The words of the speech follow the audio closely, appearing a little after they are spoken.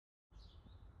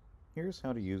Here's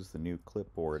how to use the new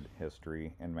clipboard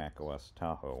history in macOS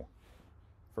Tahoe.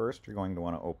 First, you're going to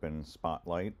want to open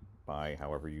Spotlight by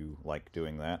however you like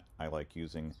doing that. I like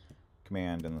using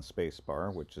Command and the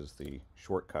spacebar, which is the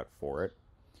shortcut for it.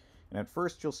 And at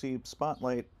first you'll see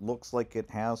Spotlight looks like it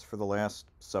has for the last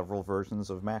several versions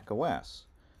of macOS.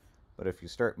 But if you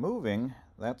start moving,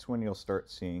 that's when you'll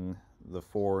start seeing the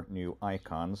 4 new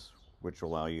icons, which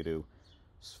allow you to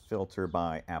filter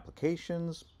by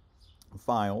applications,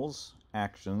 files,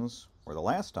 actions, or the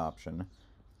last option,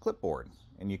 clipboard.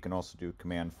 And you can also do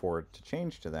Command 4 to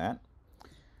change to that.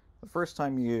 The first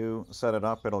time you set it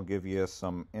up, it'll give you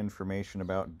some information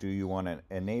about do you want to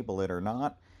enable it or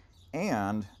not.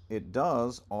 And it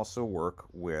does also work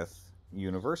with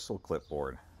Universal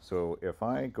Clipboard. So if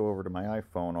I go over to my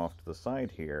iPhone off to the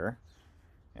side here,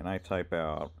 and I type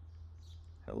out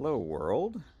 "Hello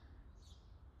World,"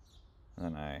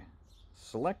 and I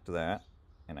select that,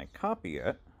 and I copy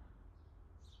it,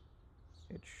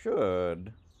 it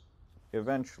should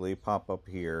eventually pop up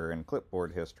here in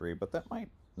clipboard history, but that might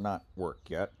not work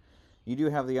yet. You do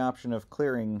have the option of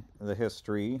clearing the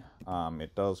history.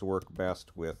 It does work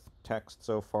best with text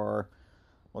so far.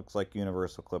 Looks like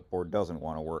Universal Clipboard doesn't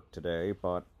want to work today,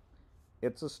 but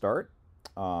it's a start.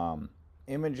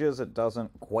 Images it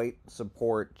doesn't quite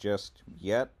support just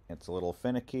yet. It's a little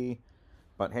finicky,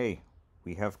 but hey,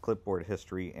 we have clipboard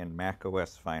history in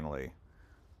macOS finally.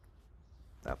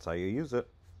 That's how you use it.